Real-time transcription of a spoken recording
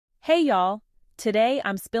Hey y'all! Today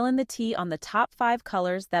I'm spilling the tea on the top 5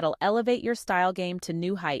 colors that'll elevate your style game to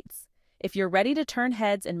new heights. If you're ready to turn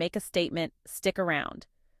heads and make a statement, stick around.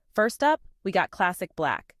 First up, we got classic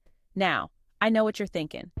black. Now, I know what you're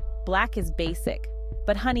thinking. Black is basic.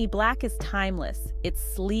 But honey, black is timeless.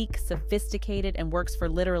 It's sleek, sophisticated, and works for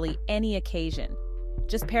literally any occasion.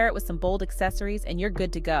 Just pair it with some bold accessories and you're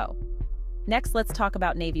good to go. Next, let's talk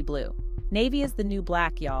about navy blue. Navy is the new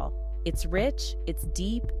black, y'all. It's rich, it's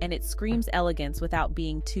deep, and it screams elegance without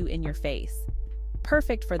being too in your face.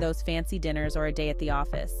 Perfect for those fancy dinners or a day at the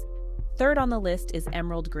office. Third on the list is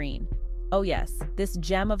emerald green. Oh yes, this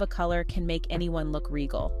gem of a color can make anyone look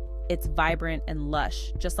regal. It's vibrant and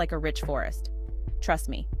lush, just like a rich forest. Trust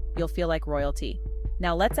me, you'll feel like royalty.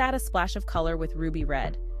 Now let's add a splash of color with ruby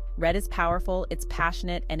red. Red is powerful, it's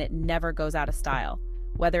passionate, and it never goes out of style.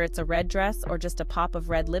 Whether it's a red dress or just a pop of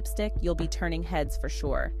red lipstick, you'll be turning heads for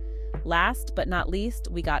sure. Last but not least,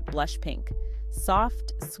 we got blush pink.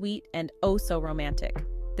 Soft, sweet, and oh so romantic.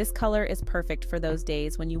 This color is perfect for those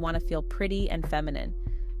days when you want to feel pretty and feminine.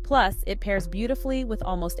 Plus, it pairs beautifully with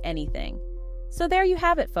almost anything. So there you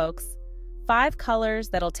have it, folks. 5 colors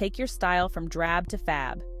that'll take your style from drab to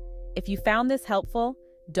fab. If you found this helpful,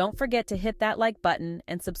 don't forget to hit that like button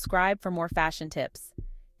and subscribe for more fashion tips.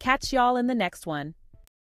 Catch y'all in the next one.